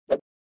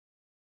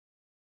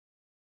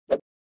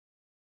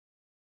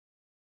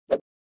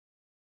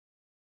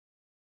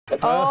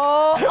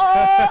Oh,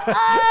 oh,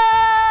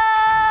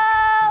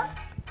 oh!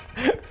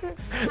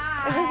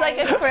 Is this like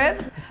a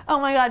Crips? Oh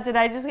my God, did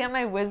I just get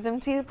my wisdom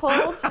teeth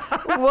pulled?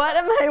 What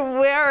am I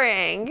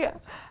wearing?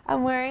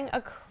 I'm wearing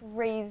a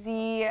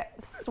crazy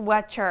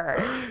sweatshirt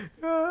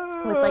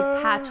with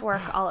like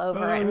patchwork all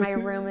over it, and my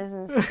room is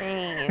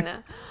insane.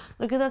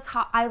 Look at this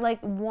hot, I like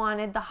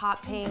wanted the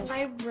hot pink.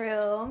 My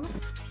room.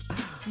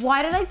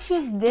 Why did I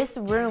choose this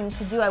room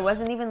to do? I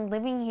wasn't even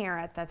living here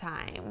at the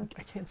time.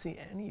 I can't see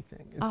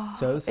anything. It's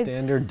so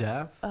standard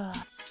def.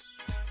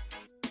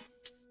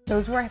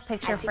 Those were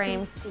picture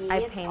frames See, I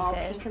it's painted. all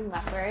pink and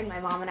leopard.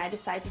 My mom and I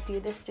decided to do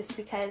this just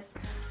because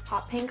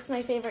hot pink's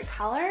my favorite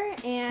color,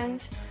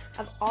 and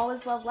I've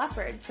always loved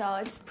leopard, so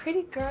it's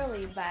pretty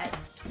girly, but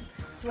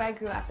it's where I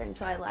grew up in,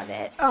 so I love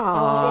it.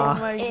 Oh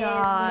This my is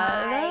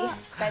God. my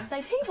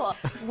bedside table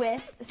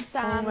with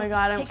some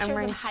pictures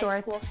wearing of high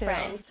shorts school too.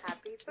 friends.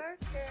 Happy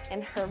birthday.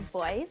 And her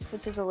voice,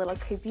 which is a little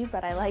creepy,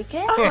 but I like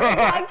it. Oh my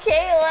God,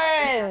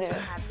 Caitlin!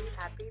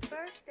 Happy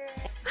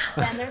birthday.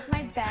 Then there's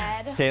my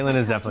bed. Caitlin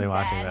is definitely Bed.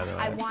 watching, by the way.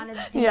 I wanted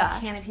the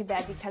canopy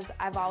bed because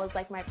I've always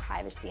liked my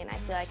privacy, and I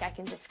feel like I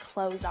can just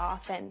close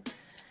off and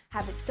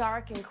have it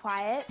dark and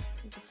quiet.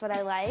 That's what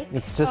I like.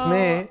 It's just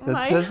me.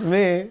 It's just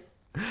me.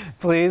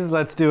 Please,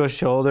 let's do a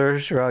shoulder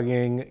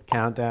shrugging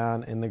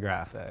countdown in the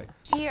graphics.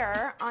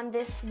 Here on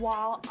this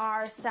wall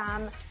are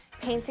some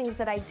paintings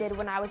that I did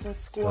when I was in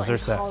school Those in are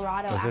set.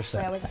 Colorado. Those are Actually,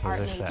 set. I was an Those art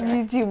are set.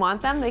 major. Do you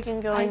want them? They can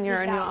go in your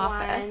did new that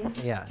office. one.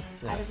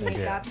 Yes, Out of they do.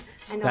 makeup.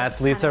 I know That's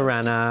it's Lisa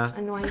kind of Renna.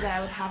 annoying that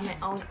I would have my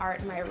own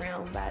art in my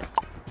room, but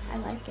I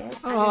like it.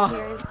 Aw. And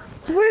here's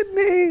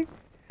Whitney,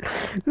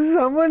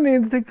 someone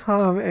needs to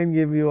come and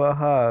give you a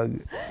hug.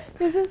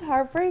 This is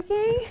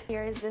heartbreaking.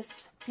 Here's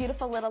this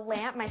beautiful little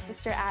lamp. My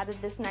sister added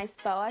this nice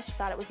boa. She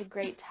thought it was a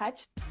great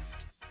touch.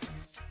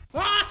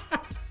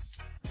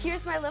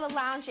 Here's my little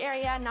lounge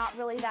area. Not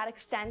really that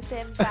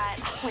extensive, but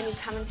when you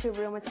come into a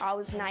room, it's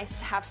always nice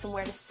to have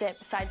somewhere to sit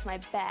besides my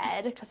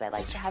bed, because I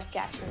like to have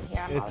guests in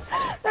here. I'm always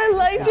I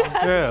like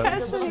that. True.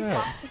 That's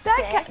It's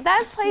true.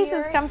 That place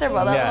is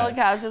comfortable. That Yes. little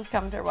couch is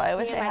comfortable. I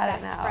wish Me I and my had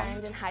it best now.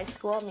 friend in high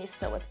school, me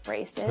still with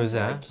braces. Who's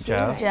that? Right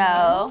Joe? here.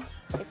 Joe.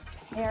 My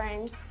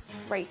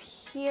parents right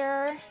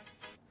here.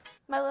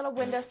 My little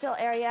windowsill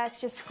area. It's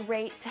just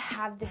great to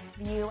have this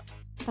view.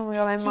 Oh my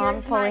God, my mom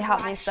Here's fully my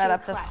helped me glass set shoe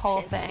up this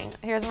whole collection. thing.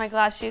 Here's my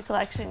glass shoe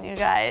collection, you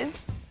guys.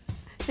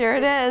 Here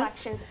it This is.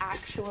 collection's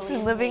actually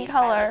In living made by,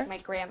 color. like, my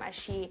grandma.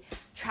 She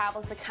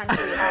travels the country,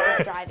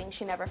 always driving.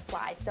 She never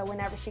flies. So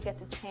whenever she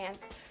gets a chance,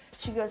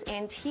 she goes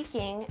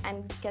antiquing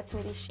and gets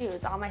me these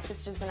shoes. All my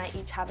sisters and I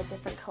each have a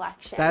different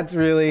collection. That's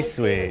really My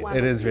favorite sweet. one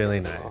It would is be really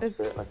this nice.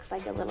 little boot. Looks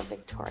like a little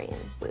Victorian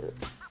boot.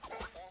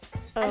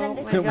 Oh And then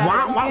this my is God.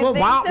 Wow, Do wow, you wow,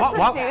 think wow, the wow,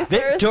 wow. producers-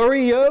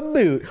 Victoria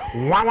boot.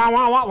 Wow, wow,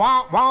 wow, wow,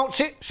 wow, wow.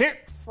 Shit, shit.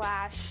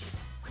 Slash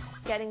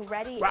getting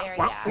ready Wah, area.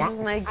 wah, wah. This is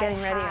my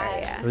getting ready I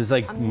area. have It was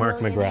like a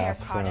Mark million hair McGrath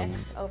from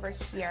products over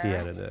here. He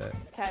edited it.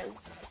 Because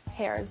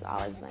hair has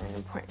always been an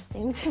important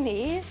thing to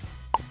me.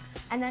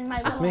 And then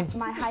my That's little, me.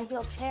 my high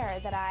heel chair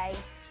that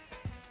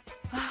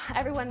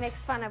everyone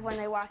makes fun of when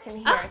they walk in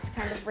here. It's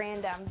kind of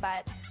random,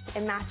 but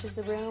it matches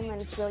the room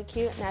and it's really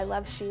cute. And I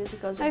love shoes.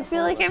 It goes with I the feel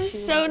whole like I'm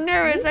shoe so look.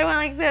 nervous. I went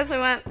like this. I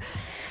went.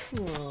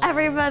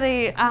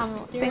 Everybody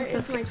thinks is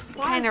it's my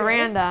kind of closet.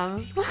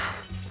 random.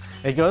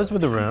 It goes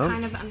with the room.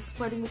 I'm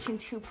splitting between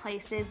two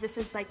places. This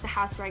is like the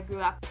house where I grew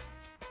up.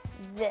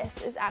 This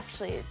is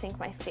actually, I think,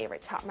 my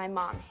favorite top. My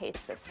mom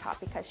hates this top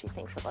because she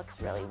thinks it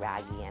looks really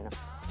raggy and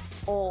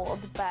old,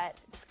 but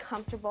it's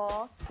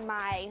comfortable.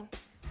 My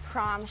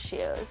prom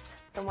shoes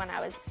from when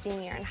I was a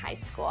senior in high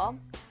school.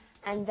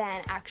 And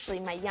then actually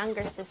my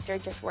younger sister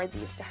just wore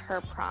these to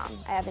her prom.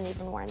 I haven't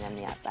even worn them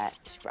yet, but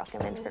she broke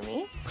them in for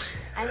me.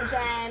 And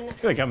then I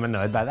feel like I'm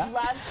annoyed by that.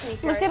 love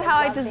sneakers. Look at how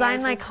I love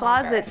designed Vans my and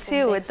closet Converse too,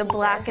 and with the big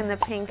black sneakers.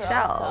 and the pink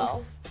They're also-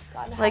 shelves.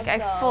 gotta Like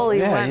have I those. fully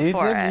Yeah, went you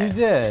for did. it. You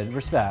did.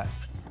 Respect.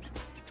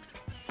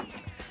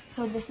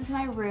 So this is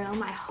my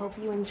room. I hope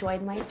you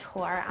enjoyed my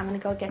tour. I'm gonna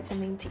go get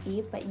something to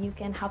eat, but you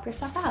can help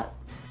yourself out.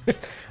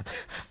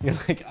 You're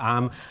like,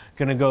 I'm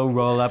gonna go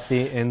roll up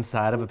the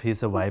inside of a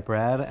piece of white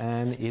bread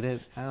and eat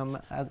it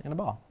in a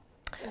ball.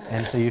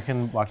 And so you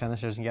can walk down the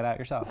stairs and get out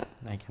yourself.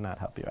 I cannot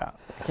help you out.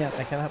 I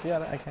can't help you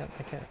out. I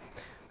can't.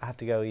 I have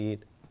to go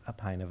eat a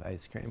pint of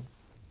ice cream.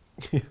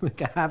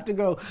 Like, I have to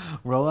go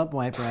roll up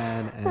white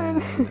bread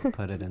and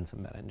put it in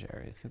some Ben &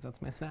 Jerry's because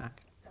that's my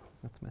snack.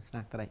 That's my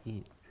snack that I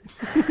eat.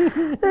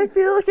 I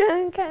feel like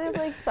I'm kind of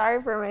like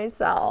sorry for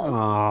myself.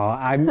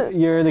 Oh,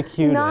 you're the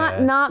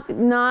cutest.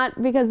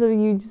 Not because of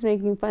you just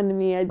making fun of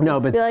me. I just No,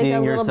 but feel like seeing a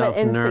little bit yourself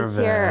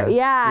insecure. nervous.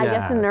 Yeah, I guess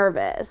Yes. I'm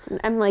nervous.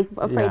 I'm like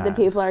afraid that Yes.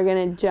 people are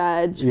gonna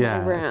judge my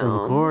room. Yes,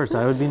 of course.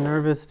 I would be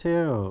nervous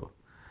too.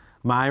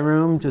 My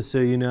room, just so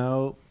you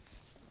know,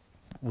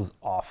 was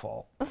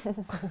awful.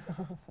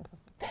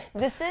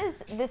 This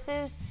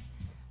is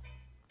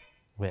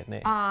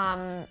Whitney.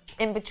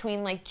 in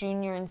between like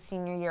junior and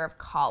senior year of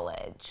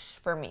college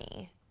for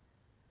me.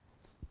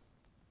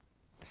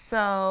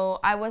 So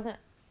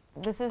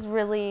this is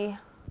really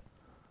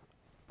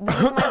This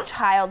is my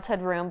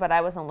childhood room, but I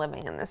wasn't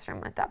living in this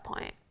room at that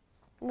point.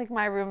 Like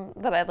my room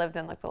that I lived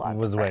in looked a lot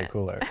was different. way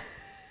cooler.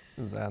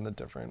 It was on a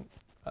different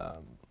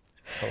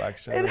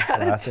collection of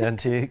glass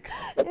antiques.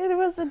 It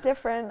was a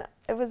different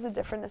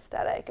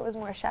aesthetic. It was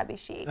more shabby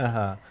chic.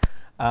 Well,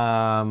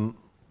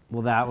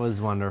 that was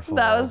wonderful.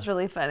 That was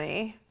really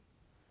funny.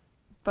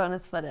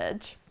 Bonus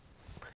footage.